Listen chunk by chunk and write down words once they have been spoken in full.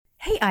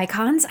Hey,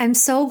 icons. I'm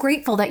so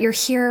grateful that you're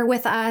here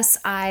with us.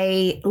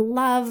 I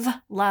love,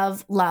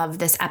 love, love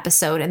this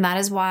episode. And that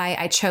is why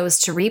I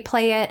chose to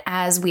replay it,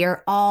 as we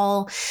are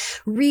all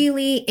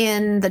really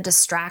in the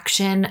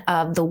distraction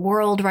of the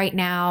world right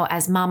now.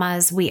 As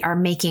mamas, we are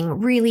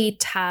making really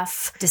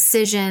tough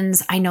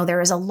decisions. I know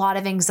there is a lot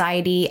of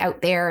anxiety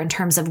out there in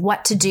terms of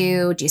what to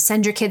do. Do you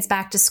send your kids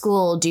back to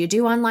school? Do you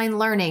do online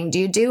learning? Do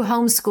you do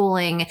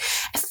homeschooling?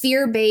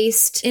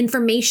 Fear-based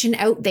information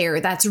out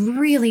there that's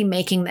really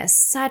making this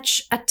such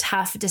a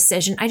tough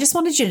decision. I just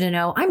wanted you to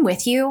know I'm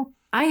with you.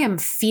 I am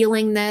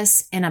feeling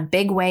this in a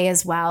big way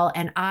as well.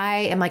 And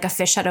I am like a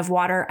fish out of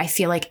water. I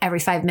feel like every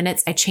 5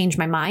 minutes I change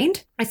my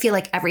mind. I feel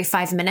like every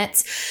 5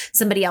 minutes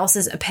somebody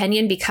else's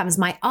opinion becomes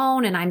my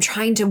own. And I'm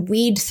trying to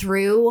weed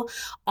through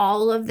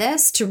all of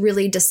this to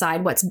really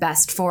decide what's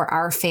best for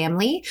our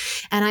family.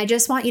 And I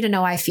just want you to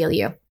know I feel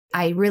you.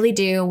 I really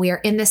do. We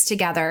are in this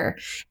together.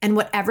 And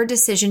whatever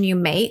decision you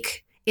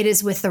make, it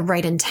is with the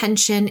right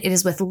intention. It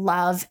is with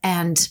love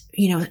and,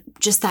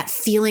 just that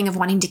feeling of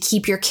wanting to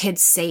keep your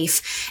kids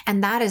safe.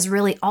 And that is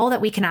really all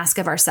that we can ask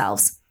of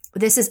ourselves.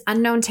 This is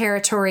unknown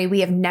territory.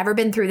 We have never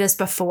been through this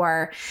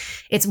before.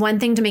 It's one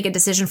thing to make a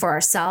decision for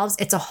ourselves.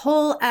 It's a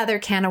whole other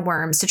can of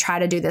worms to try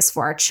to do this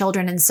for our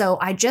children. And so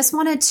I just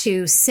wanted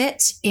to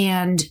sit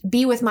and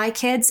be with my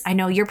kids. I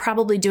know you're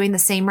probably doing the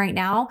same right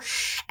now.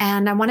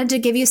 And I wanted to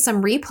give you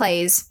some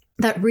replays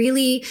that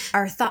really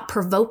are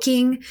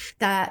thought-provoking,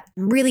 that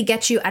really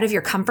get you out of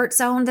your comfort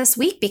zone this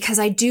week, because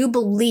I do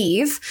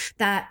believe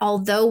that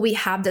although we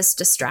have this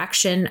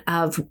distraction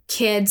of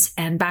kids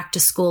and back to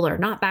school or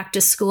not back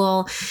to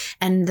school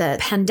and the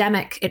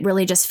pandemic, it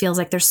really just feels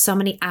like there's so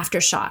many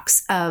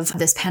aftershocks of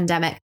this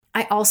pandemic.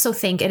 I also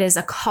think it is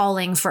a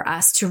calling for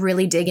us to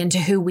really dig into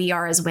who we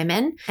are as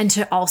women and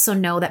to also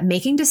know that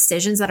making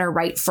decisions that are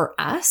right for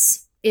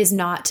us is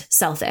not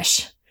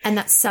selfish. And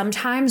that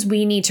sometimes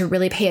we need to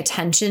really pay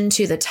attention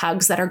to the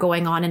tugs that are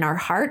going on in our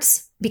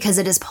hearts, because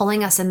it is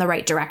pulling us in the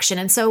right direction.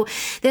 And so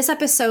this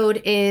episode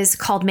is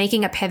called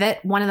Making a Pivot,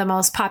 one of the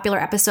most popular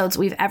episodes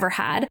we've ever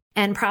had,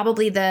 and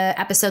probably the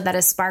episode that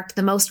has sparked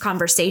the most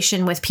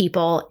conversation with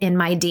people in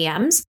my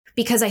DMs.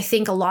 Because I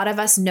think a lot of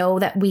us know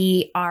that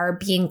we are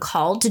being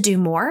called to do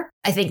more.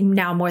 I think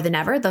now more than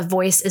ever, the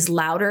voice is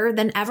louder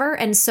than ever.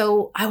 And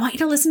so I want you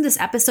to listen to this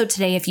episode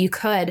today, if you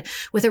could,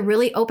 with a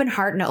really open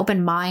heart and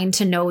open mind,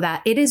 to know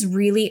that it is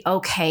really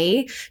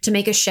okay to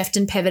make a shift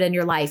and pivot in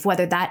your life,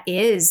 whether that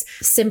is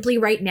simply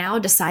right now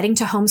deciding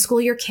to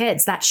homeschool your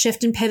kids, that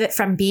shift and pivot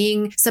from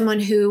being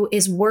someone who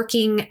is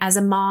working as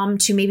a mom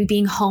to maybe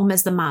being home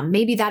as the mom.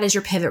 Maybe that is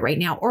your pivot right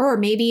now. Or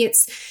maybe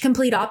it's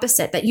complete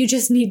opposite, that you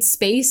just need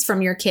space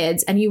from your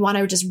kids and you want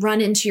to just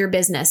run into your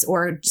business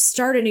or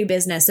start a new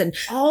business, and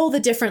all the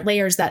different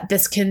layers that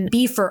this can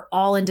be for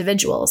all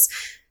individuals.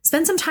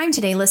 Spend some time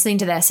today listening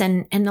to this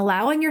and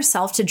allowing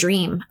yourself to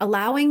dream,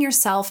 allowing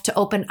yourself to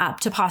open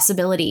up to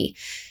possibility,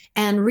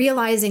 and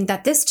realizing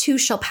that this too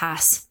shall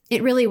pass.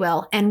 It really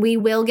will. And we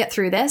will get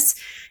through this.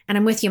 And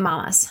I'm with you,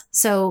 mamas.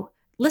 So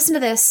listen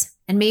to this,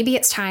 and maybe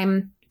it's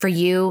time for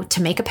you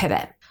to make a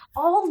pivot.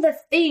 All the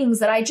things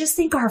that I just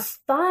think are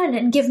fun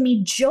and give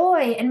me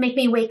joy and make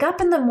me wake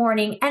up in the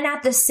morning. And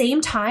at the same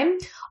time,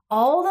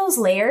 all those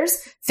layers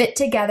fit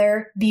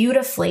together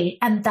beautifully.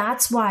 And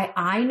that's why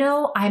I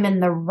know I'm in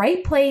the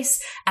right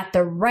place at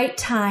the right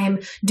time,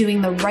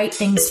 doing the right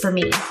things for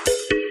me.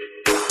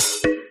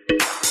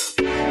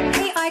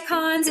 Hey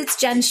icons, it's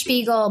Jen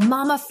Spiegel,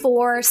 Mama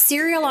 4,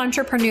 serial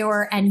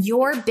entrepreneur, and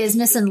your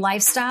business and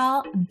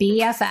lifestyle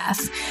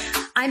BFF.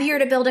 I'm here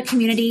to build a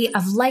community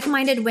of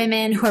like-minded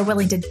women who are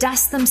willing to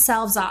dust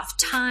themselves off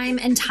time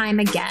and time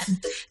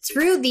again.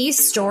 Through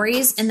these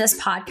stories in this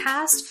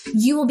podcast,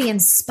 you will be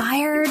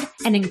inspired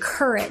and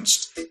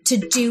encouraged to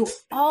do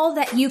all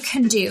that you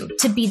can do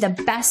to be the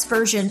best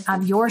version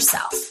of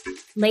yourself.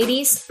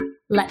 Ladies,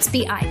 let's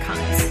be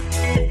icons.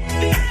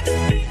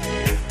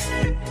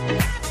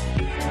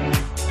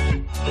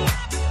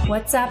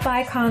 What's up,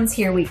 icons?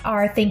 Here we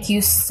are. Thank you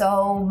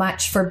so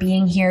much for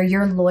being here.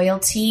 Your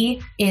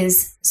loyalty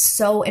is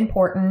so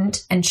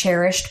important and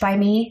cherished by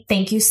me.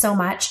 Thank you so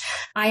much.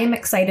 I am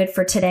excited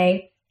for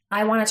today.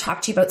 I want to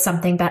talk to you about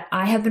something that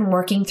I have been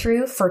working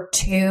through for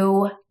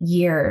 2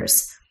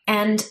 years.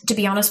 And to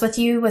be honest with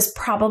you, was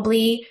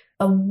probably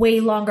a way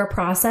longer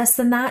process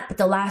than that. But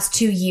the last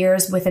 2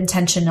 years with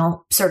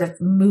intentional sort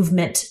of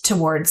movement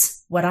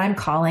towards what I'm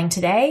calling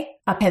today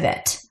a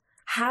pivot.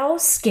 How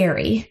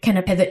scary can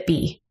a pivot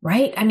be,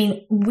 right? I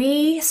mean,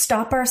 we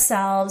stop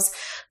ourselves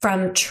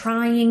from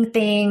trying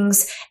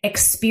things,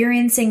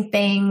 experiencing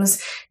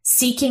things,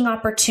 seeking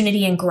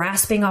opportunity and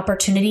grasping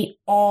opportunity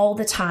all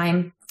the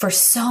time for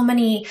so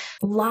many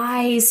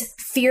lies,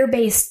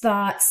 fear-based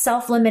thoughts,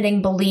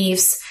 self-limiting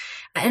beliefs.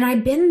 And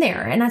I've been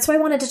there. And that's why I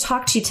wanted to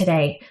talk to you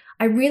today.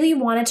 I really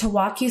wanted to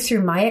walk you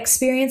through my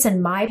experience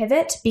and my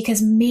pivot,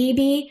 because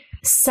maybe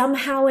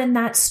somehow in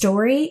that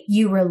story,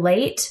 you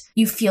relate,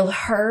 you feel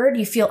heard,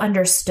 you feel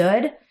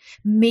understood.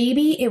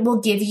 Maybe it will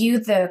give you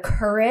the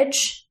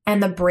courage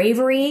and the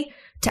bravery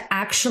to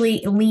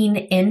actually lean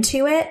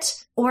into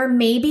it. Or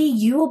maybe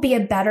you will be a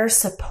better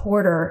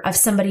supporter of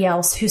somebody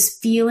else who's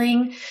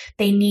feeling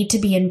they need to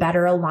be in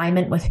better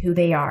alignment with who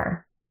they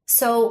are.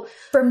 So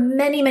for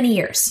many, many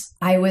years,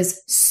 I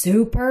was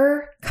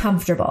super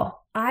comfortable.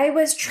 I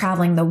was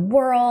traveling the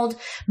world,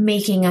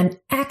 making an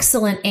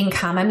excellent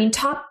income. I mean,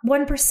 top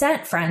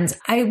 1%, friends.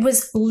 I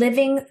was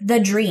living the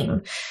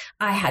dream.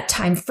 I had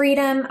time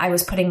freedom. I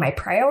was putting my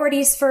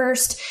priorities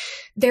first.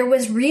 There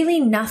was really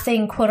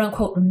nothing, quote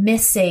unquote,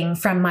 missing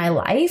from my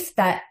life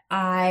that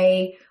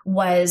I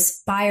was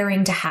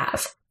aspiring to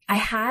have. I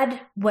had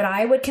what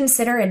I would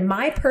consider, in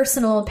my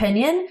personal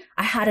opinion,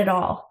 I had it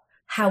all.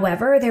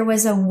 However, there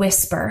was a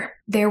whisper.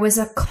 There was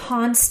a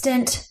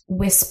constant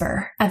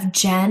whisper of,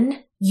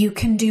 Jen, you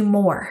can do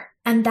more.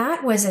 And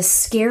that was a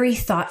scary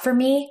thought for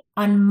me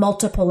on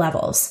multiple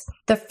levels.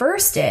 The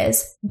first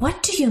is,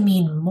 what do you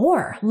mean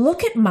more?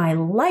 Look at my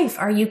life.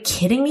 Are you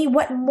kidding me?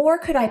 What more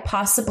could I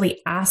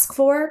possibly ask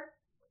for?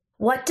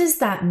 What does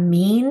that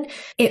mean?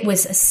 It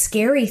was a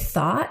scary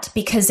thought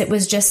because it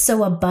was just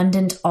so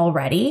abundant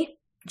already.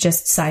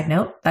 Just side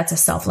note, that's a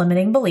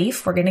self-limiting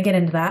belief. We're going to get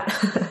into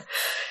that.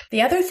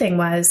 The other thing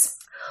was,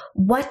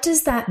 what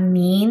does that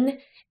mean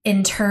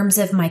in terms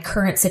of my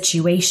current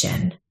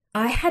situation?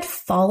 I had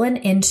fallen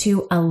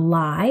into a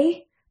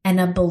lie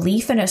and a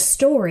belief and a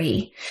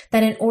story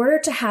that in order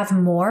to have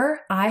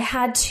more, I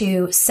had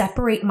to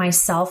separate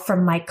myself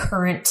from my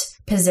current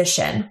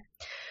position.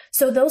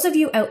 So those of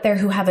you out there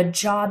who have a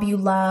job you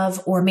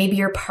love, or maybe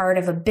you're part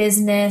of a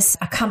business,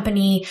 a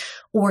company,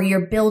 or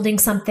you're building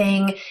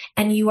something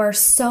and you are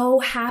so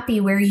happy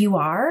where you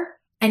are,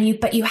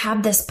 but you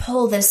have this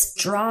pull, this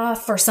draw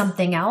for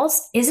something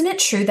else. Isn't it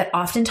true that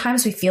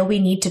oftentimes we feel we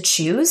need to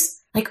choose?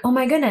 Like, oh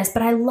my goodness,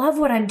 but I love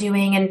what I'm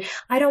doing and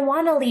I don't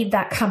want to leave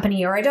that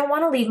company, or I don't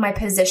want to leave my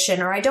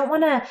position, or I don't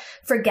want to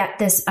forget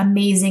this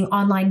amazing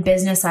online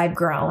business I've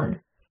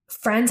grown.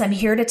 Friends, I'm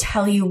here to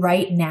tell you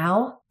right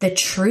now, the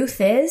truth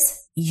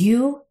is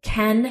you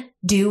can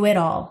do it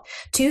all.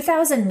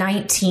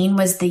 2019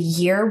 was the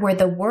year where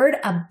the word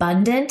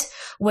abundant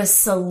was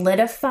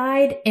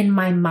solidified in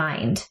my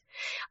mind.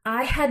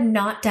 I had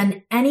not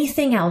done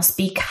anything else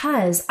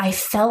because I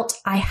felt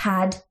I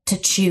had to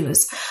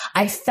choose.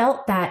 I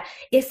felt that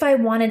if I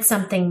wanted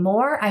something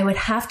more, I would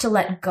have to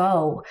let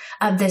go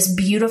of this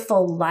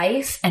beautiful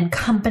life and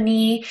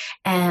company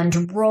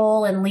and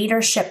role and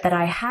leadership that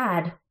I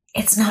had.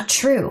 It's not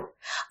true.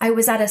 I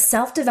was at a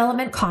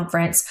self-development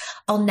conference.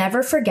 I'll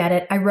never forget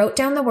it. I wrote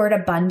down the word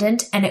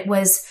abundant and it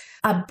was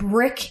a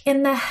brick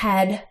in the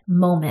head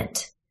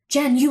moment.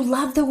 Jen, you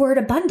love the word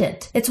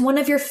abundant. It's one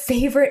of your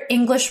favorite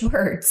English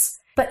words,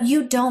 but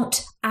you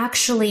don't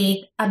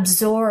actually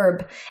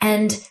absorb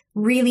and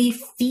really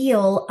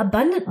feel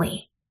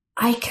abundantly.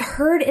 I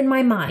heard in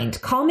my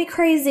mind, call me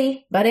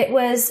crazy, but it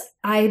was,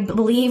 I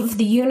believe,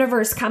 the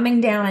universe coming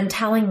down and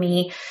telling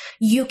me,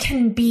 you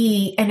can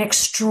be an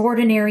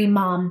extraordinary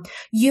mom.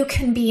 You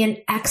can be an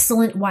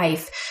excellent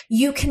wife.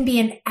 You can be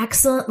an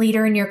excellent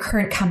leader in your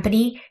current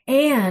company,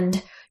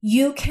 and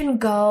you can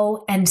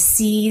go and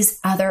seize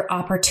other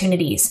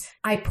opportunities.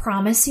 I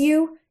promise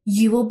you,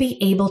 you will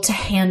be able to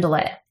handle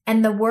it.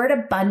 And the word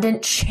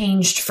abundant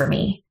changed for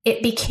me.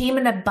 It became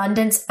an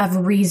abundance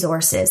of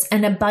resources,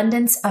 an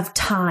abundance of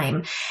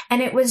time.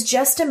 And it was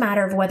just a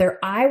matter of whether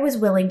I was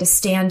willing to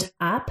stand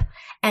up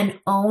and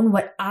own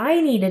what I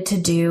needed to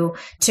do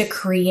to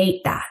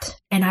create that.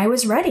 And I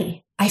was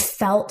ready. I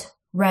felt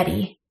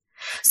ready.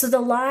 So the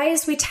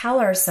lies we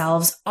tell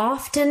ourselves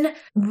often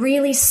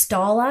really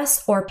stall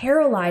us or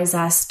paralyze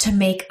us to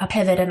make a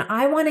pivot. And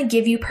I want to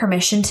give you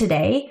permission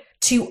today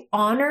to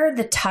honor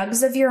the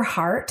tugs of your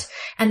heart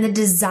and the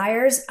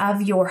desires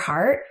of your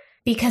heart,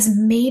 because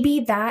maybe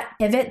that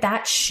pivot,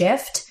 that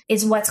shift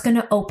is what's going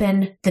to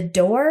open the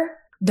door,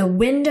 the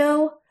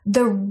window,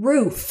 the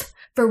roof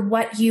for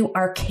what you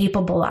are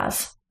capable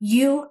of.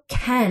 You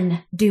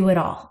can do it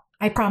all.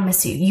 I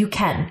promise you, you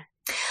can.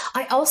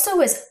 I also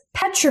was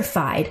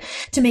petrified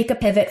to make a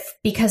pivot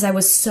because I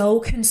was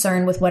so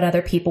concerned with what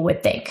other people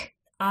would think.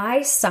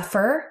 I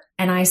suffer,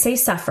 and I say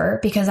suffer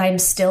because I'm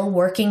still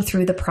working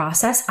through the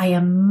process. I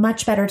am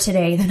much better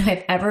today than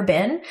I've ever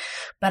been,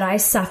 but I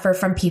suffer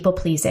from people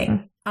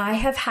pleasing. I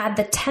have had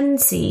the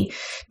tendency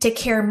to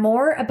care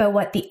more about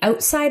what the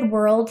outside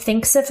world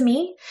thinks of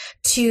me,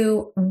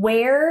 to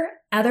wear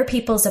other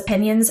people's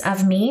opinions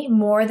of me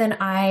more than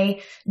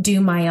I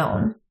do my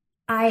own.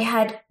 I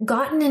had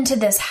gotten into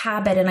this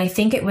habit, and I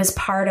think it was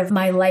part of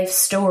my life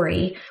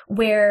story,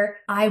 where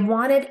I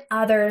wanted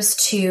others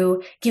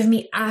to give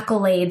me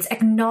accolades,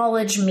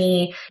 acknowledge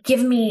me,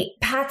 give me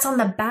pats on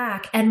the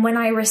back. And when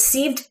I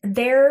received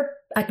their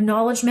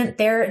acknowledgement,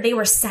 they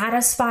were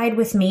satisfied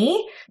with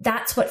me.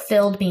 That's what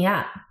filled me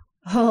up.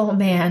 Oh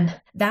man,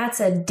 that's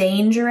a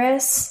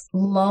dangerous,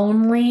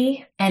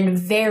 lonely, and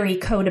very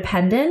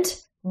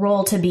codependent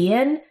role to be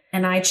in.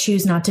 And I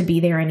choose not to be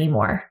there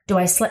anymore. Do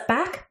I slip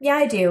back? Yeah,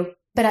 I do.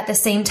 But at the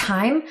same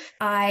time,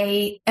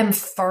 I am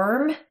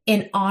firm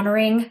in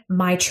honoring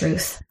my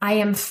truth. I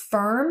am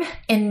firm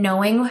in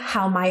knowing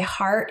how my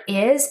heart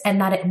is and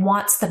that it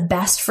wants the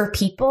best for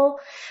people,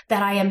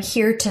 that I am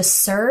here to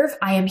serve.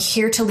 I am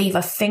here to leave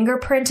a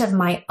fingerprint of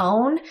my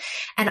own,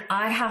 and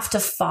I have to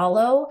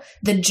follow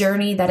the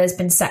journey that has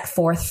been set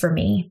forth for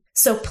me.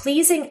 So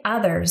pleasing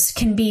others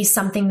can be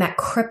something that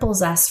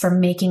cripples us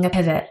from making a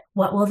pivot.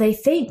 What will they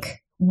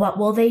think? What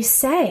will they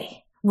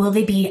say? Will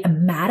they be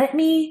mad at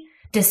me?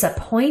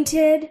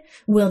 Disappointed?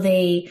 Will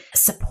they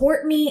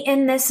support me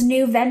in this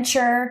new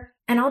venture?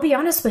 And I'll be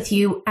honest with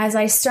you, as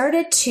I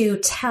started to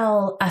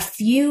tell a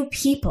few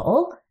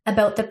people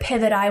about the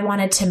pivot I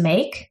wanted to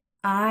make,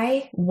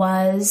 I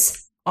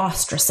was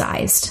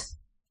ostracized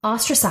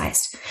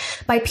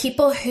by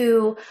people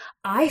who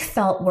I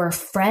felt were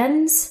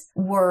friends,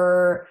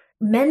 were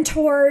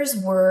mentors,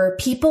 were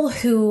people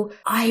who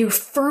I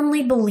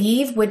firmly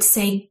believe would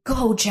say,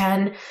 "Go,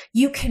 Jen,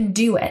 you can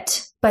do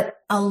it." But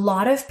a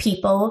lot of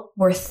people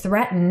were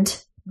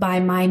threatened by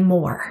my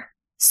more.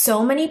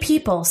 So many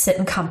people sit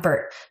in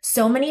comfort.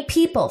 So many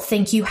people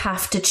think you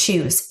have to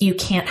choose. You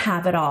can't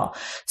have it all.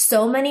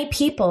 So many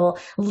people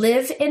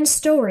live in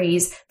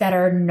stories that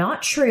are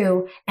not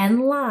true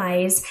and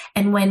lies.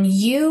 And when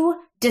you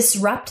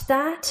disrupt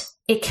that,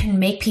 it can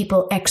make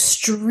people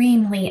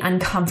extremely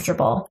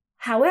uncomfortable.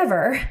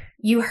 However,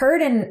 you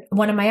heard in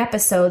one of my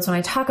episodes when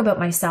I talk about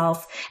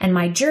myself and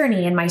my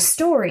journey and my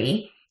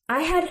story,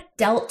 I had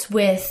dealt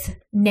with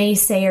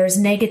naysayers,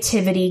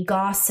 negativity,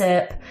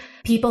 gossip,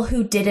 people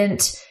who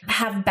didn't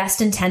have best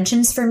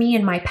intentions for me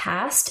in my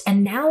past.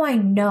 And now I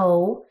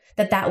know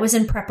that that was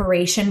in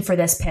preparation for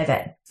this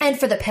pivot and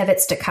for the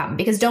pivots to come,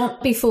 because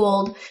don't be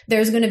fooled.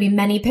 There's going to be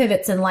many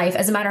pivots in life.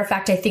 As a matter of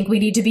fact, I think we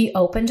need to be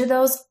open to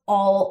those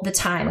all the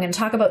time. I'm going to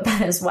talk about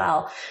that as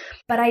well.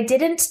 But I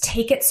didn't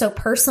take it so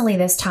personally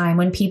this time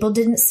when people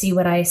didn't see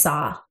what I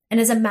saw. And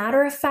as a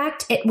matter of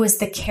fact, it was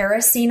the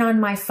kerosene on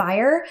my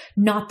fire,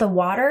 not the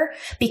water,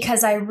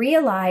 because I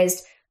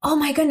realized, oh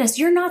my goodness,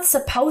 you're not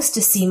supposed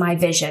to see my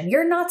vision.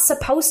 You're not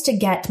supposed to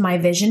get my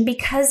vision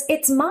because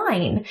it's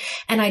mine.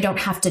 And I don't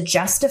have to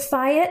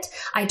justify it.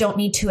 I don't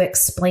need to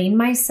explain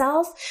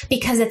myself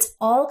because it's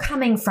all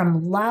coming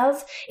from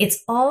love.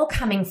 It's all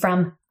coming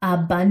from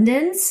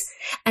abundance.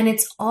 And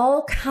it's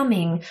all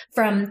coming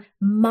from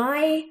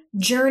my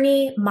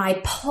journey, my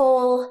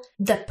pull,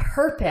 the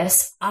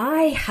purpose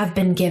I have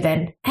been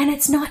given, and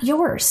it's not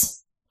yours.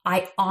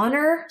 I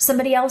honor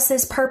somebody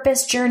else's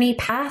purpose, journey,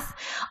 path.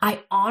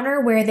 I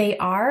honor where they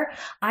are.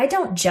 I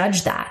don't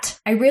judge that.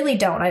 I really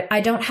don't. I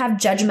don't have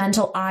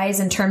judgmental eyes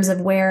in terms of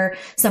where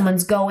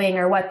someone's going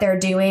or what they're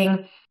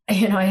doing.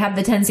 You know, I have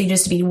the tendency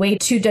just to be way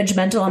too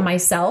judgmental on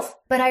myself.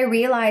 But I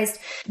realized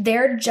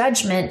their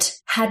judgment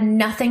had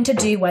nothing to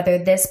do whether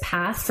this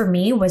path for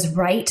me was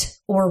right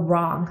or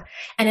wrong.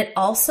 And it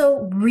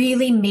also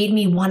really made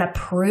me want to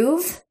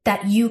prove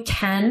that you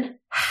can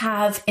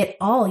have it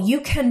all.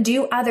 You can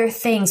do other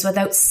things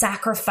without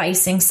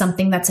sacrificing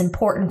something that's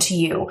important to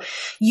you.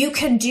 You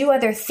can do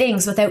other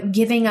things without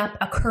giving up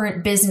a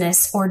current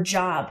business or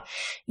job.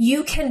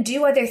 You can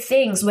do other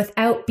things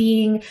without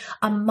being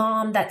a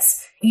mom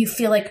that's, you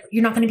feel like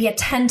you're not going to be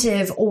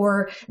attentive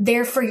or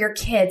there for your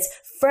kids.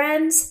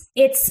 Friends,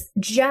 it's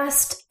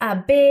just a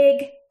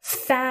big,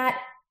 fat,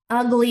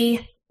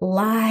 ugly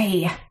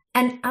lie.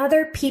 And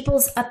other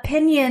people's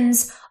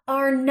opinions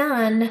are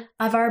none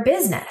of our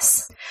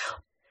business.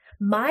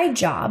 My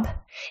job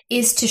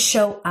is to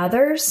show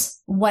others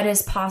what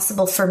is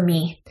possible for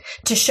me,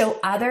 to show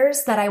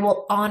others that I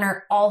will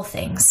honor all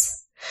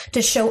things,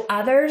 to show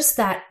others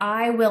that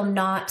I will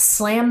not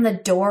slam the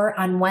door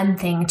on one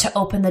thing to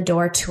open the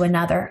door to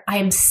another. I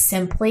am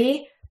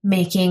simply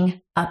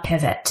making a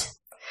pivot.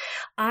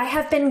 I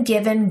have been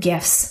given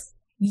gifts.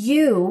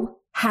 You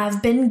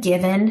have been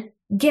given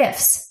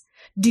gifts.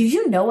 Do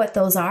you know what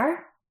those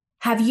are?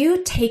 Have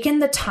you taken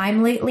the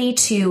time lately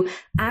to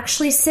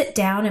actually sit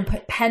down and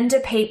put pen to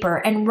paper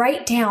and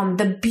write down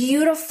the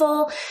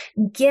beautiful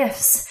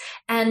gifts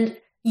and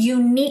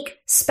unique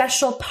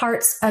special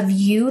parts of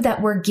you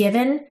that were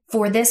given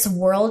for this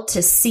world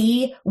to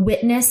see,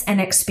 witness,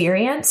 and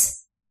experience?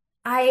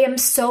 I am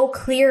so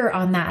clear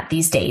on that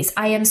these days.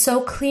 I am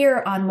so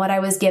clear on what I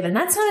was given.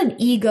 That's not an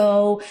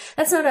ego.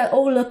 That's not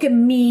oh, look at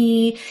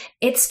me.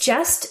 It's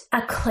just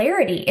a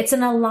clarity. It's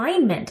an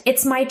alignment.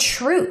 It's my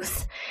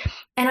truth.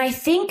 And I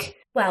think,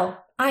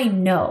 well, I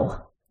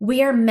know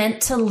we are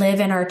meant to live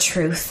in our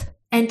truth.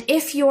 And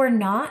if you're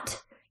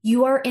not,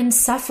 you are in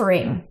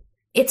suffering.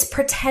 It's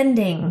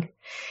pretending.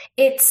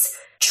 It's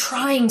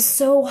trying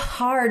so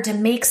hard to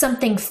make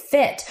something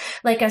fit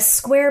like a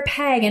square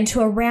peg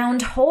into a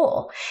round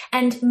hole.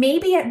 And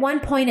maybe at one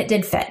point it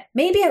did fit.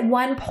 Maybe at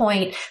one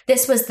point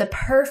this was the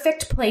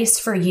perfect place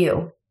for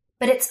you.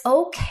 But it's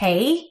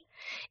okay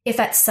if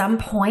at some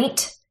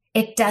point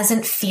it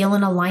doesn't feel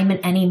in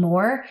alignment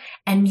anymore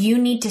and you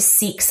need to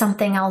seek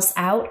something else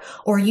out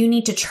or you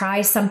need to try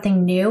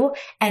something new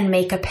and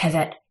make a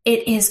pivot.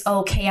 It is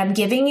okay. I'm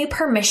giving you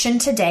permission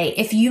today,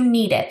 if you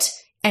need it,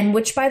 and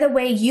which, by the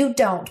way, you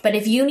don't. But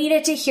if you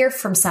needed to hear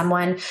from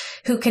someone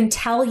who can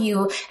tell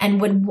you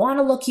and would want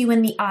to look you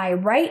in the eye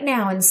right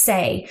now and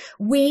say,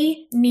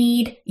 we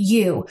need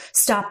you.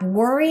 Stop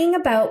worrying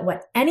about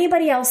what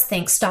anybody else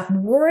thinks. Stop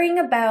worrying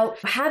about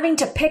having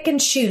to pick and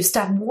choose.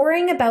 Stop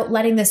worrying about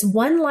letting this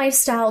one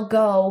lifestyle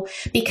go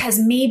because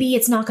maybe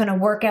it's not going to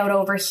work out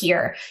over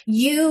here.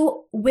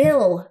 You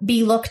will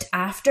be looked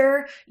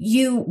after.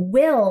 You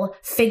will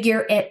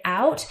figure it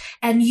out,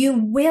 and you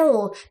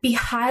will be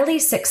highly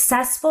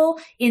successful,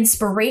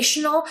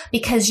 inspirational,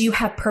 because you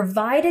have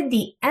provided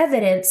the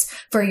evidence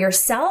for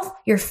yourself,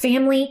 your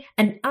family,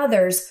 and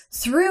others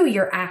through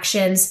your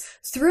actions,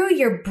 through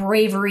your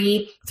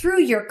bravery,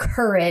 through your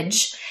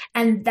courage.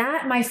 And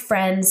that, my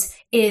friends,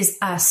 is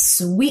a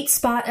sweet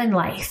spot in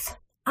life.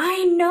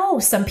 I know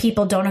some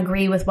people don't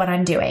agree with what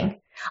I'm doing.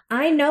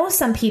 I know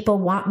some people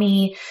want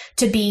me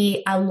to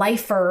be a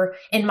lifer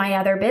in my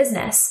other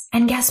business.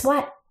 And guess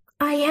what?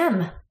 I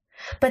am.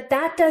 But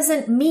that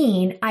doesn't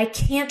mean I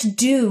can't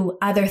do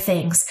other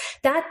things.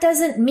 That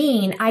doesn't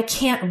mean I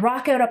can't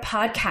rock out a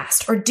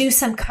podcast or do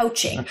some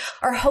coaching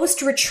or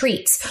host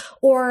retreats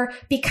or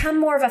become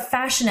more of a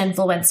fashion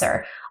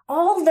influencer.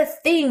 All the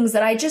things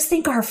that I just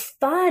think are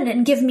fun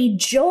and give me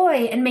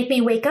joy and make me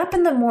wake up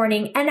in the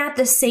morning. And at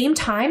the same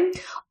time,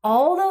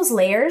 all those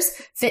layers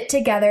fit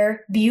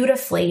together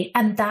beautifully.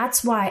 And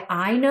that's why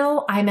I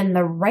know I'm in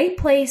the right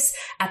place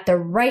at the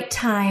right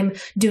time,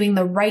 doing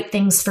the right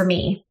things for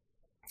me.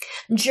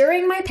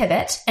 During my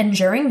pivot and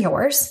during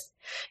yours,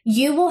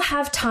 you will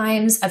have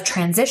times of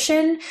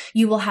transition.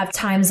 You will have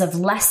times of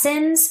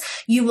lessons.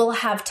 You will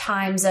have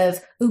times of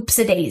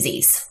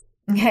oops-a-daisies.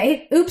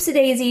 Okay?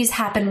 Oops-a-daisies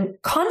happen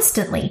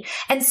constantly.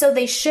 And so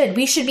they should.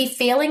 We should be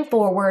failing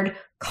forward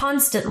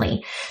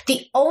constantly.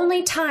 The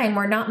only time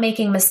we're not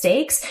making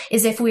mistakes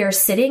is if we are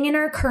sitting in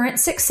our current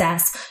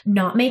success,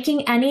 not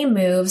making any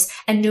moves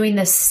and doing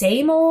the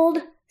same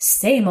old.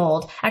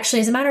 Actually,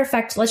 as a matter of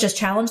fact, let's just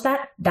challenge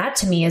that. That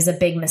to me is a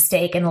big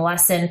mistake and a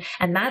lesson,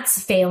 and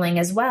that's failing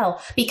as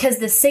well, because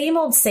the same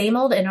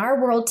old in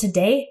our world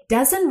today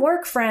doesn't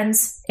work,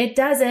 friends. It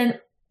doesn't.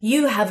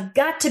 You have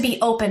got to be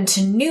open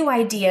to new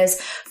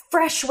ideas,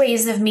 fresh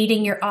ways of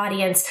meeting your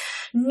audience,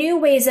 new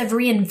ways of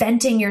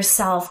reinventing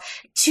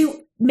yourself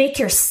to make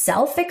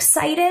yourself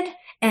excited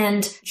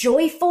and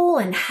joyful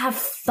and have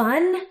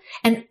fun.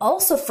 And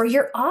also for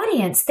your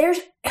audience,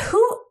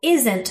 who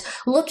isn't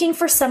looking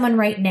for someone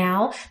right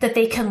now that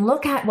they can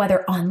look at,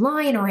 whether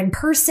online or in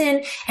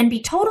person, and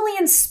be totally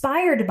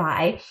inspired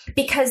by,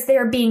 because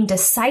they're being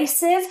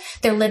decisive,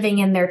 they're living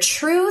in their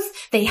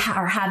truth, they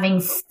are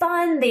having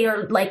fun, they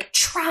are like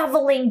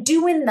traveling,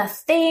 doing the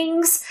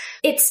things.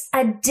 It's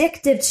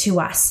addictive to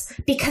us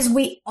because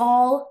we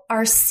all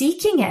are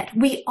seeking it.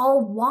 We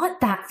all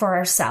want that for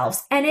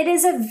ourselves, and it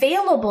is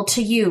available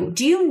to you.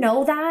 Do you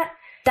know that?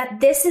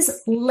 That this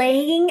is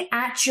laying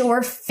at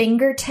your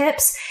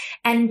fingertips,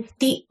 and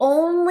the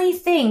only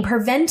thing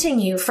preventing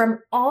you from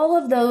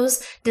all of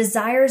those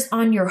desires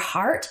on your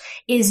heart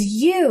is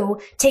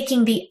you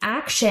taking the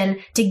action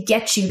to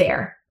get you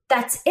there.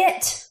 That's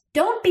it.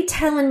 Don't be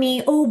telling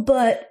me, oh,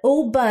 but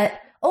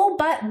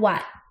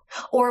what?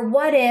 Or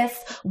what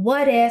if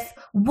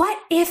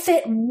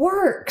it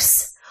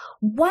works?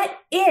 What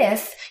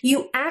if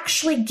you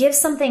actually give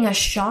something a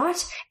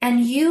shot and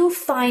you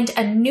find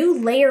a new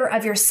layer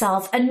of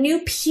yourself, a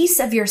new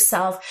piece of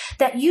yourself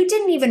that you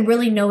didn't even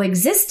really know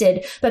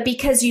existed, but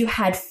because you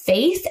had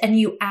faith and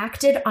you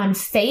acted on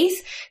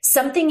faith,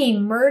 something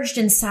emerged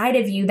inside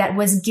of you that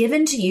was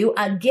given to you,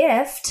 a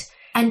gift,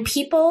 and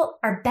people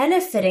are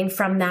benefiting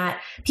from that.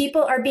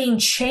 People are being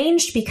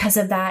changed because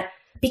of that,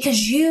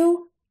 because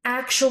you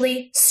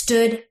actually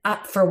stood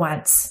up for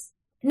once.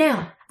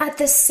 Now, at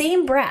the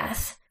same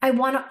breath, I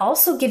want to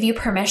also give you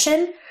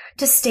permission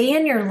to stay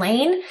in your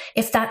lane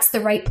if that's the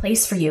right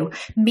place for you.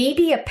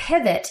 Maybe a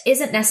pivot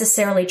isn't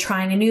necessarily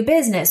trying a new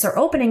business or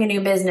opening a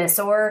new business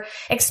or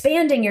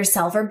expanding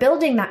yourself or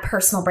building that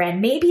personal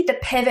brand. Maybe the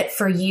pivot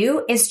for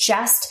you is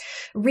just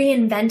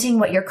reinventing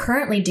what you're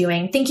currently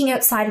doing, thinking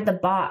outside of the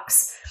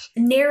box,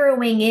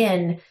 narrowing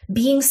in,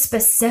 being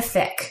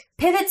specific.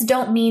 Pivots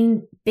don't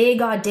mean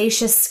big,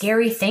 audacious,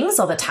 scary things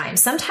all the time.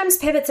 Sometimes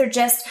pivots are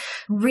just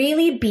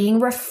really being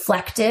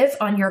reflective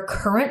on your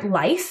current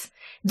life,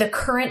 the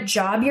current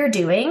job you're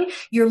doing,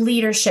 your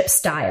leadership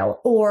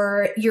style,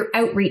 or your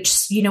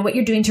outreach, what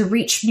you're doing to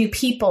reach new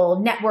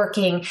people,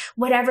 networking,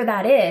 whatever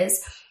that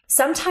is.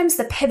 Sometimes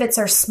the pivots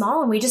are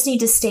small and we just need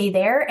to stay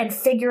there and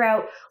figure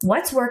out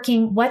what's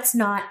working, what's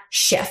not,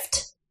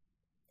 shift.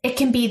 It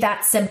can be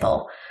that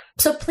simple.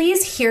 So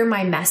please hear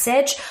my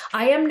message.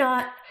 I am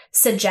not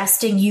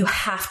suggesting you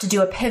have to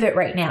do a pivot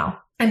right now.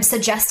 I'm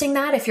suggesting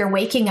that if you're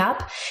waking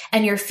up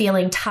and you're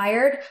feeling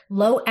tired,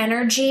 low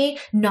energy,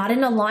 not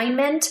in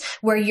alignment,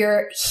 where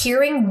you're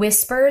hearing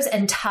whispers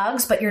and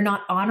tugs, but you're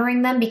not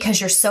honoring them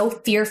because you're so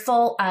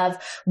fearful of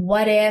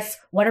what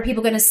are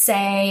people going to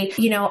say?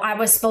 I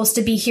was supposed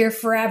to be here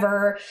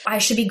forever. I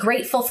should be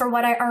grateful for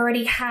what I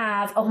already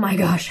have. Oh my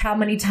gosh, how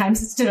many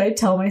times did I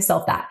tell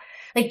myself that?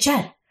 Like,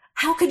 Jen,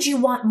 How could you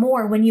want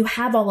more when you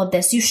have all of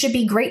this? You should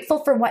be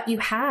grateful for what you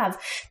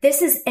have.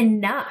 This is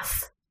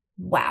enough.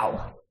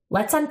 Wow.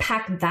 Let's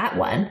unpack that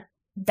one.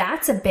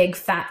 That's a big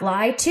fat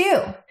lie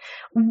too.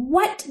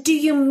 What do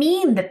you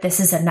mean that this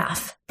is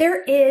enough?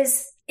 There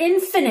is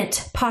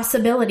infinite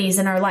possibilities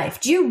in our life.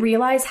 Do you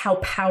realize how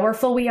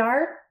powerful we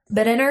are?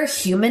 But in our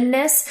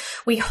humanness,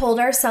 we hold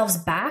ourselves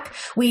back.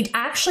 We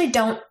actually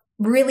don't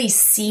really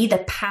see the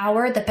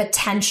power, the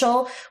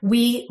potential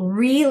we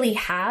really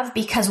have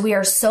because we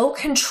are so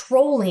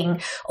controlling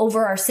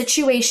over our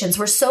situations.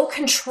 We're so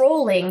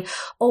controlling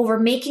over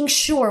making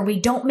sure we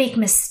don't make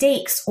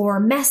mistakes or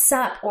mess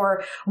up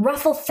or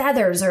ruffle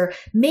feathers or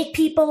make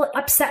people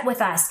upset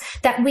with us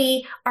that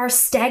we are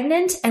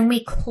stagnant and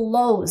we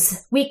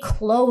close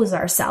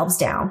ourselves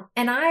down.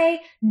 And I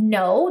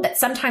know that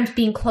sometimes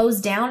being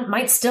closed down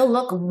might still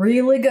look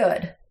really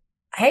good.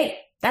 Hey,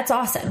 that's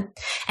awesome.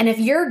 And if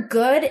you're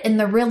good in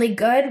the really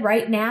good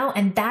right now,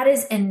 and that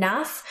is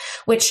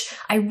enough, which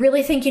I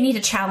really think you need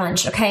to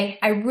challenge, okay?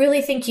 I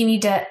really think you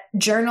need to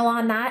journal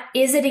on that.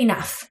 Is it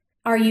enough?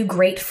 Are you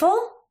grateful?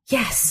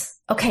 Yes.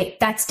 Okay,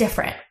 that's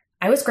different.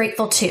 I was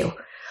grateful too.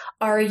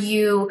 Are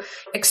you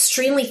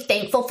extremely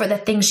thankful for the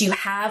things you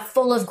have,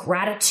 full of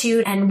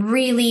gratitude and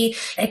really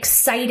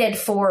excited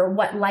for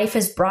what life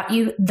has brought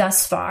you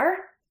thus far?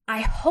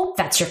 I hope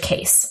that's your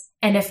case.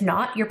 And if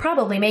not, you're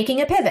probably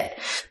making a pivot.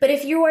 But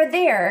if you are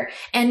there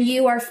and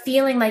you are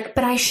feeling like,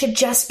 but I should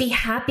just be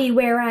happy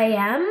where I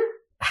am,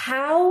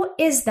 how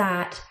is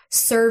that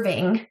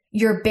serving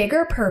your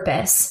bigger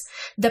purpose,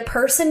 the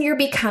person you're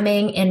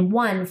becoming in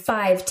 1,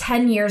 5,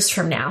 10 years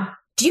from now?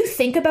 Do you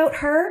think about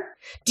her?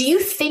 Do you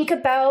think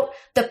about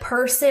the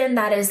person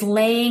that is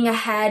laying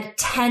ahead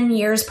 10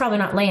 years? Probably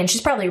not laying,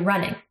 she's probably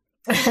running.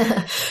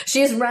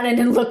 She's running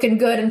and looking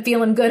good and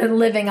feeling good and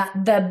living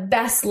the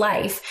best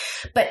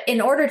life. But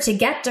in order to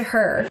get to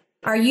her,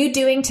 are you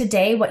doing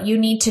today what you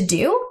need to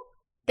do?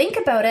 Think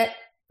about it,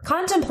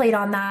 contemplate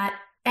on that,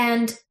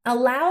 and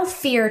allow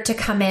fear to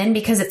come in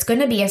because it's going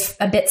to be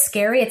a bit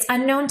scary. It's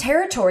unknown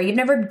territory. You've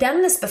never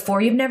done this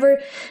before. You've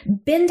never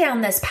been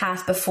down this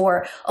path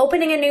before.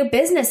 Opening a new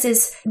business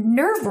is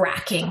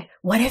nerve-wracking.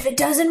 What if it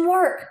doesn't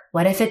work?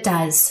 What if it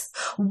does?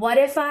 What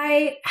if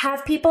I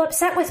have people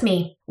upset with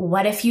me?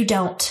 What if you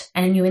don't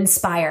and you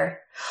inspire?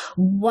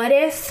 What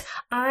if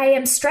I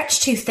am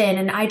stretched too thin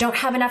and I don't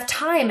have enough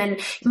time and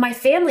my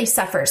family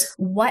suffers?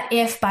 What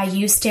if by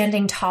you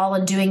standing tall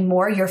and doing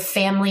more, your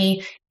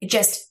family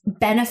just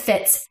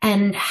benefits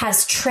and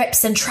has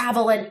trips and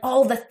travel and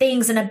all the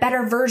things and a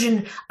better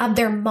version of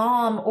their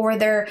mom or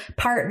their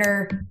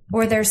partner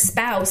or their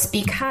spouse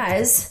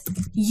because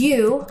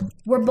you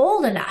were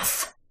bold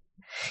enough?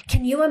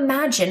 Can you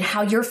imagine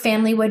how your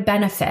family would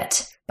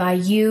benefit by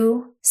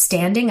you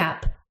standing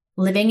up,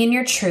 living in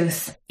your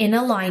truth, in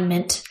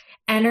alignment,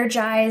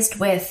 energized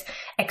with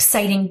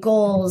exciting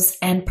goals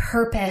and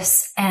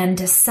purpose and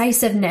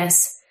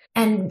decisiveness,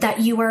 and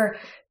that you are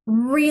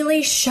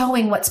really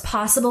showing what's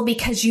possible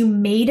because you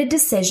made a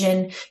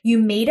decision, you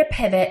made a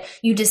pivot,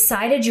 you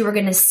decided you were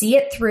going to see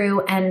it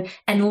through and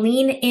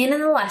lean in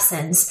on the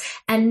lessons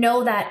and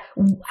know that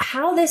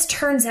how this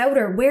turns out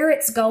or where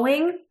it's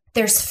going,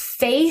 there's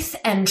faith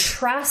and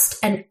trust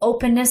and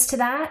openness to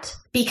that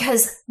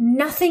because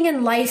nothing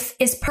in life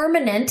is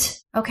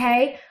permanent,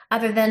 okay?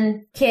 Other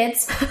than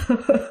kids.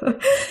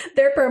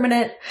 They're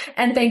permanent,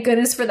 and thank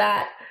goodness for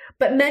that.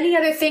 But many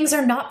other things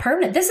are not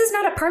permanent. This is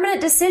not a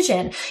permanent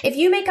decision. If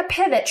you make a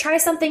pivot, try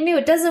something new,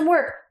 it doesn't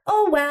work.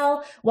 Oh,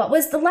 well, what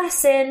was the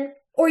lesson?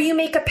 Or you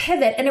make a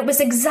pivot and it was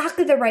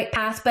exactly the right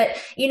path, but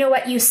you know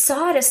what? You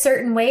saw it a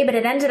certain way, but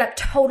it ended up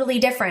totally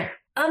different.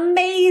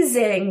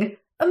 Amazing.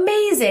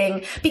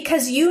 Amazing.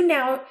 Because you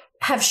now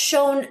have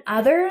shown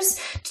others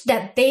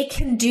that they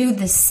can do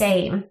the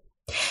same.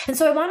 And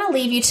so I want to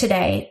leave you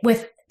today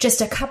with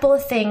just a couple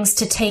of things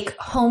to take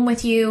home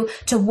with you,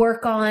 to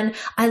work on.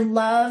 I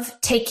love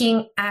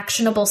taking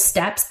actionable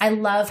steps. I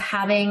love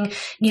having,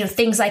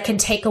 things I can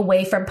take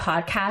away from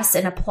podcasts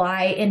and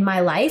apply in my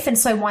life. And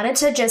so I wanted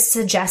to just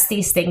suggest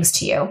these things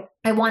to you.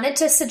 I wanted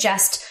to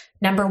suggest,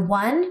 number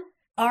one,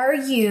 are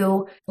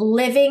you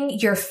living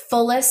your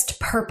fullest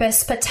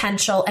purpose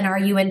potential? And are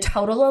you in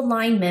total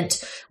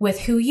alignment with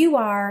who you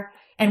are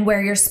and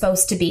where you're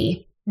supposed to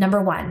be?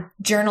 Number one,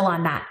 journal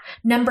on that.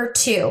 Number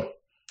two,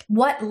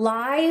 what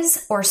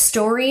lies or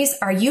stories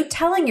are you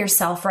telling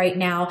yourself right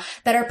now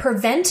that are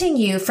preventing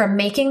you from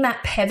making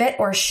that pivot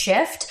or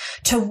shift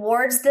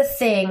towards the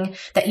thing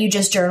that you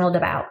just journaled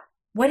about?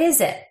 What is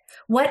it?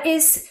 What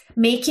is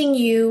making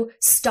you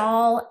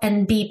stall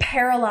and be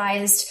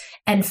paralyzed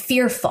and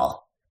fearful?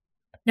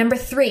 Number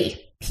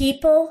three,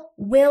 people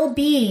will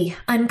be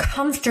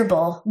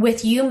uncomfortable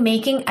with you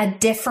making a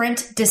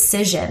different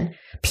decision.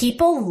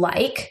 People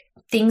like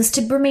things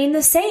to remain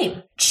the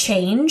same.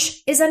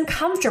 Change is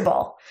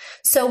uncomfortable.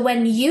 So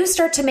when you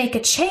start to make a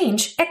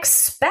change,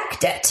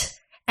 expect it.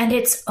 And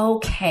it's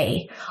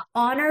okay.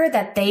 Honor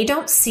that they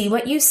don't see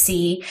what you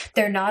see.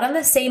 They're not on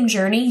the same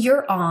journey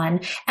you're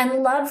on,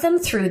 and love them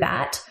through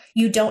that.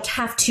 You don't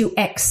have to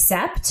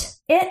accept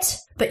it,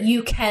 but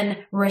you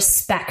can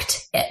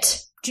respect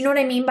it. Do you know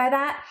what I mean by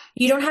that?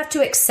 You don't have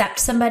to accept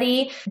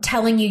somebody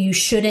telling you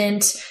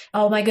shouldn't.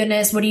 Oh my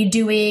goodness, what are you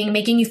doing?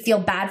 Making you feel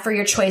bad for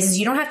your choices.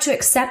 You don't have to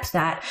accept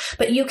that,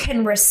 but you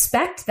can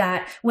respect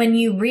that when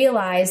you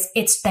realize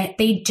it's that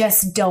they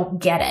just don't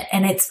get it,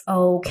 and it's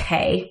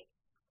okay.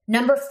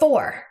 Number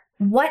 4.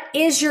 What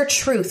is your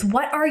truth?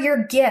 What are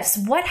your gifts?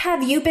 What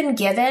have you been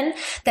given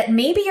that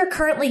maybe you're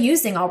currently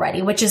using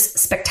already, which is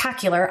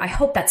spectacular. I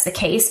hope that's the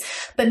case,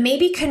 but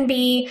maybe can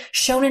be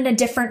shown in a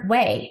different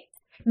way.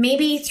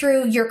 Maybe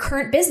through your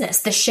current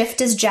business, the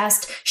shift is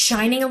just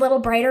shining a little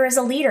brighter as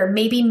a leader,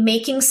 maybe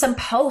making some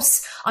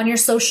posts on your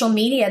social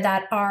media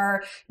that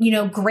are,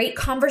 great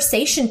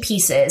conversation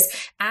pieces,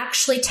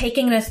 actually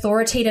taking an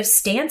authoritative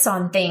stance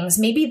on things.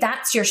 Maybe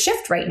that's your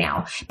shift right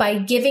now by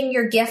giving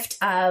your gift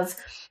of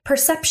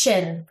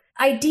perception,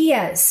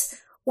 ideas.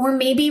 Or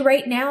maybe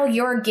right now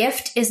your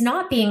gift is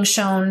not being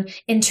shown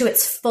into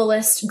its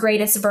fullest,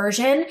 greatest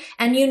version,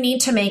 and you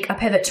need to make a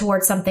pivot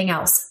towards something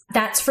else.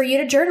 That's for you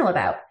to journal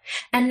about.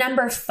 And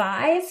number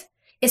 5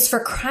 is, for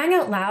crying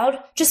out loud,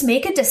 just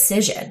make a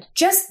decision.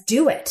 Just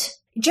do it.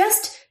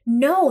 Just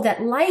know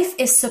that life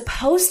is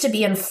supposed to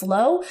be in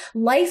flow.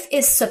 Life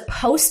is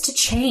supposed to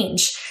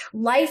change.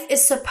 Life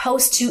is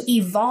supposed to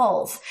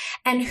evolve.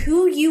 And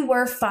who you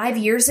were 5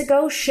 years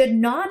ago should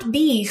not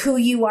be who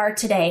you are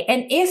today.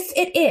 And if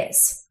it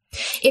is,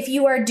 if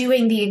you are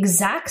doing the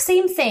exact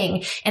same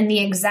thing in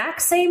the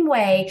exact same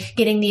way,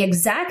 getting the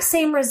exact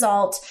same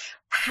result,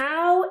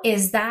 how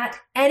is that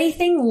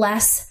anything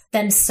less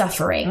than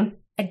suffering?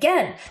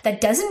 Again,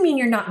 that doesn't mean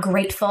you're not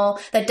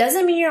grateful. That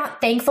doesn't mean you're not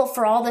thankful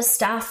for all this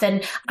stuff.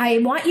 And I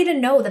want you to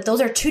know that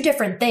those are two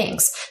different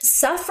things.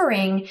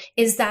 Suffering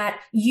is that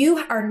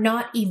you are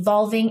not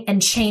evolving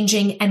and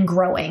changing and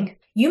growing.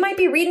 You might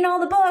be reading all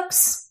the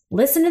books,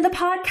 listen to the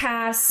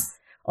podcasts.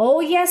 Oh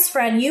yes,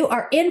 friend, you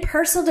are in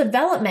personal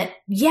development.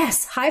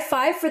 Yes, high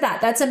five for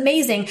that. That's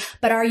amazing.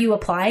 But are you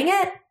applying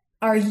it?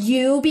 Are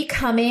you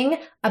becoming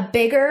a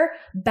bigger,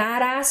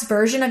 badass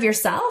version of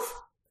yourself?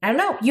 I don't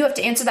know. You have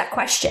to answer that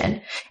question,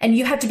 and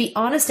you have to be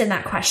honest in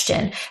that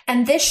question.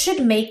 And this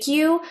should make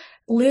you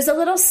lose a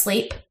little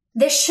sleep.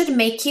 This should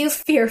make you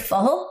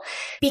fearful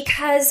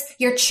because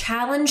you're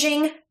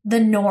challenging the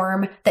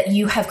norm that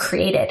you have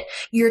created.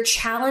 You're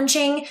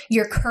challenging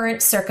your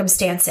current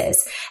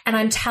circumstances. And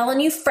I'm telling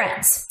you,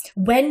 friends,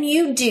 when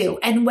you do,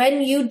 and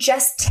when you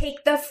just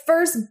take the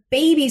first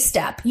baby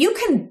step, you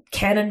can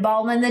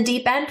cannonball in the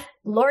deep end.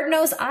 Lord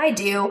knows I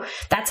do.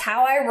 That's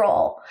how I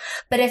roll.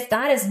 But if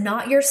that is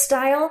not your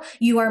style,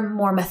 you are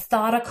more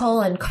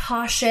methodical and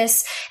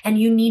cautious, and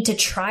you need to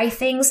try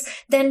things,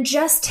 then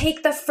just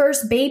take the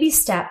first baby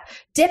step.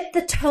 Dip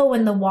the toe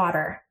in the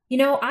water.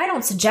 I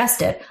don't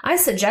suggest it. I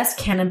suggest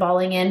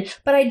cannonballing in,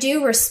 but I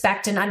do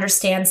respect and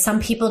understand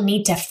some people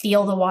need to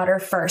feel the water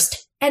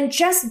first. And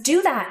just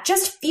do that.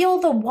 Just feel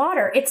the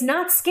water. It's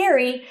not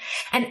scary.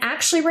 And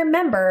actually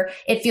remember,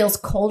 it feels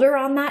colder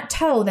on that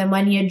toe than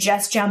when you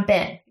just jump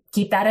in.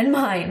 Keep that in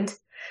mind.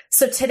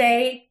 So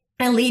today,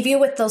 I leave you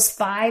with those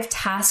 5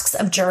 tasks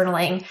of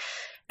journaling.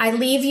 I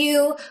leave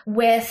you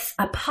with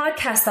a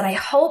podcast that I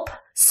hope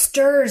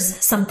stirs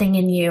something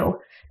in you,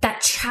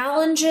 that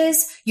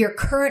challenges your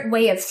current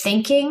way of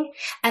thinking,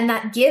 and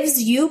that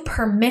gives you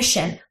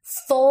permission,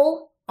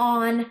 full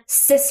on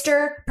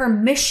sister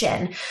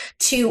permission,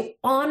 to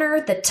honor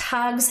the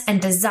tugs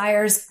and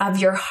desires of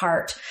your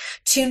heart,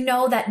 to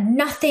know that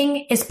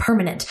nothing is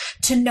permanent,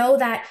 to know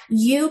that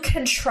you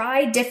can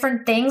try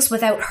different things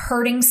without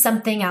hurting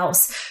something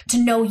else, to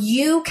know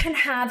you can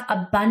have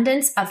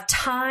abundance of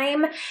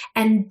time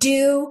and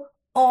do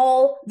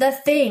all the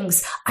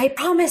things. I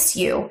promise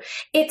you,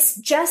 it's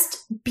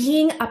just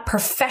being a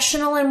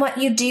professional in what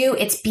you do.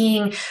 It's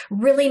being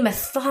really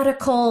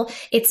methodical.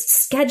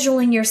 It's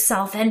scheduling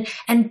yourself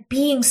and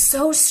being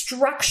so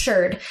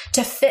structured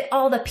to fit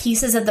all the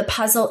pieces of the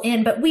puzzle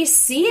in. But we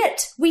see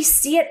it. We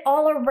see it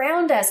all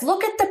around us.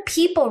 Look at the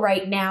people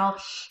right now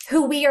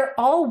who we are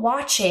all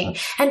watching,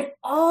 and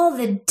all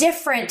the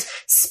different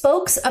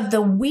spokes of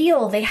the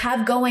wheel they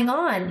have going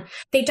on.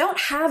 They don't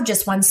have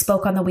just one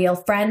spoke on the wheel,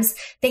 friends.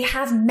 They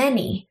have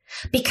many,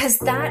 because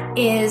that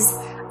is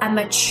a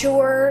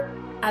mature,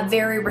 a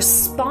very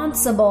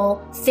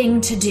responsible thing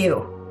to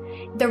do.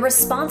 The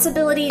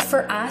responsibility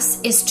for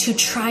us is to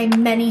try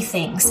many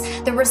things.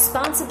 The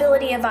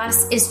responsibility of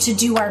us is to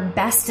do our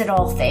best at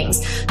all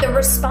things. The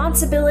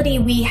responsibility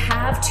we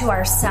have to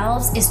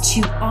ourselves is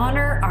to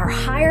honor our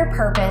higher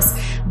purpose,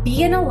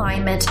 be in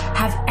alignment,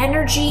 have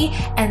energy,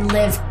 and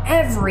live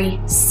every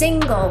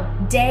single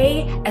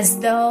day as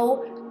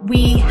though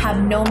we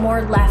have no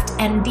more left.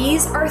 And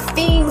these are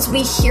things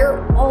we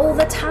hear all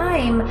the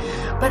time,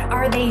 but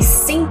are they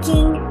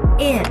sinking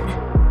in?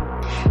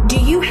 Do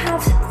you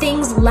have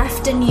things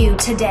left in you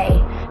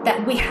today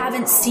that we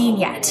haven't seen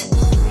yet?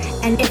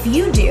 And if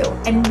you do,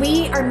 and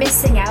we are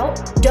missing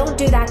out, don't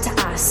do that to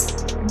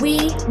us.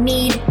 We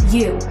need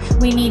you.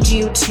 We need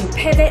you to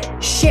pivot,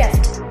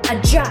 shift,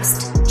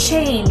 adjust,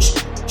 change,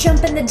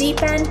 jump in the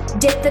deep end,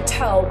 dip the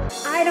toe.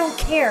 I don't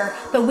care,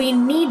 but we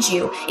need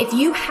you. If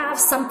you have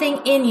something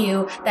in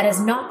you that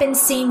has not been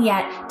seen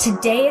yet,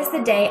 today is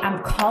the day.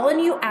 I'm calling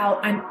you out.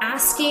 I'm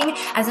asking.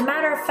 As a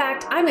matter of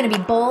fact, I'm going to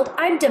be bold.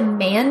 I'm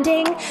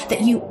demanding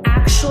that you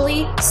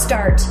actually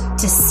start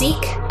to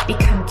seek,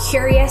 become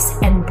curious,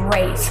 and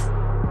brave.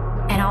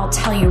 And I'll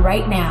tell you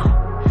right now,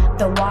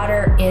 the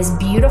water is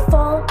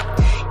beautiful.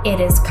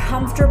 It is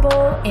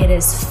comfortable. It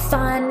is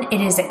fun.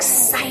 It is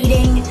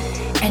exciting.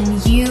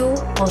 And you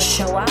will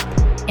show up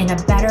in a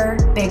better,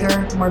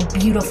 bigger, more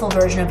beautiful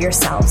version of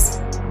yourselves.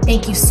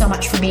 Thank you so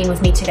much for being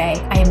with me today.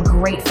 I am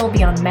grateful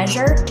beyond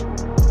measure.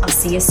 I'll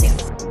see you soon.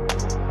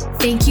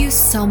 Thank you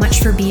so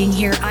much for being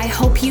here. I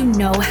hope you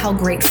know how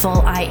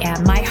grateful I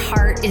am. My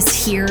heart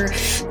is here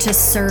to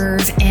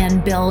serve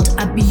and build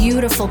a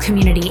beautiful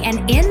community.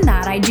 And in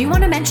that, I do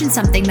want to mention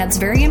something that's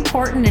very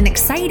important and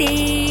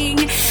exciting.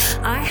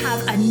 I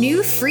have a new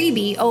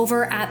freebie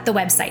over at the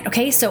website.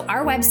 Okay, so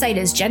our website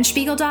is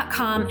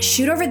jenspiegel.com.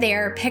 Shoot over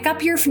there, pick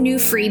up your new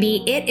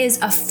freebie. It is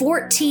a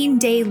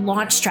 14-day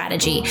launch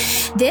strategy.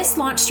 This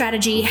launch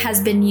strategy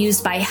has been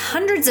used by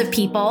hundreds of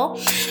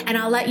people, and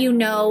I'll let you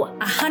know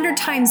 100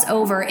 times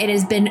over, it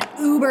has been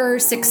uber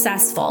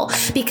successful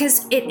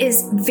because it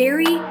is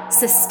very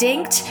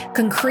succinct,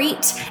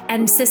 concrete,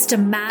 and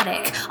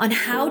systematic on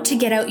how to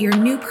get out your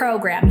new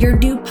program, your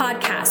new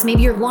podcast.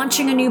 Maybe you're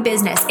launching a new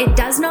business. It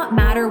does not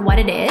matter what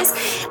it is.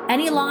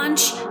 Any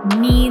launch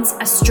needs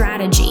a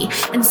strategy.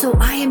 And so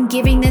I am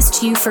giving this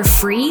to you for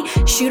free.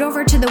 Shoot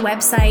over to the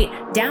website,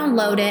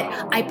 download it.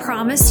 I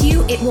promise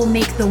you it will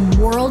make the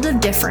world of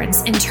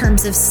difference in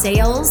terms of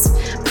sales,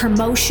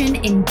 promotion,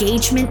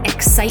 engagement,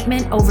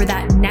 excitement over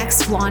that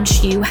next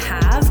launch you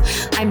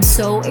have. I'm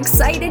so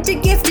excited to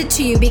gift it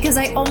to you because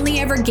I only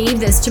ever gave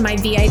this to my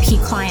VIP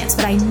clients,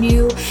 but I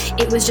knew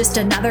it was just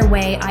another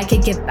way I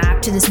could give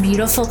back to this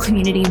beautiful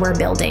community we're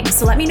building.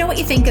 So let me know what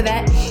you think of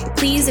it.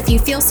 Please, if you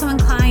feel so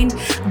inclined,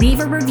 leave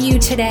a review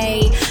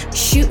today,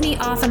 shoot me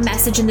off a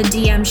message in the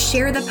DM,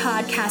 share the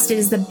podcast. It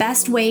is the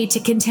best way to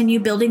continue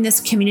building this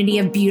community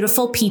of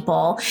beautiful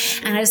people.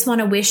 And I just want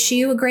to wish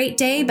you a great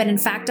day. But in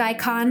fact,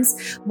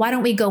 icons, why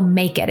don't we go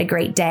make it a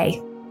great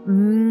day?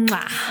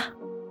 Mwah.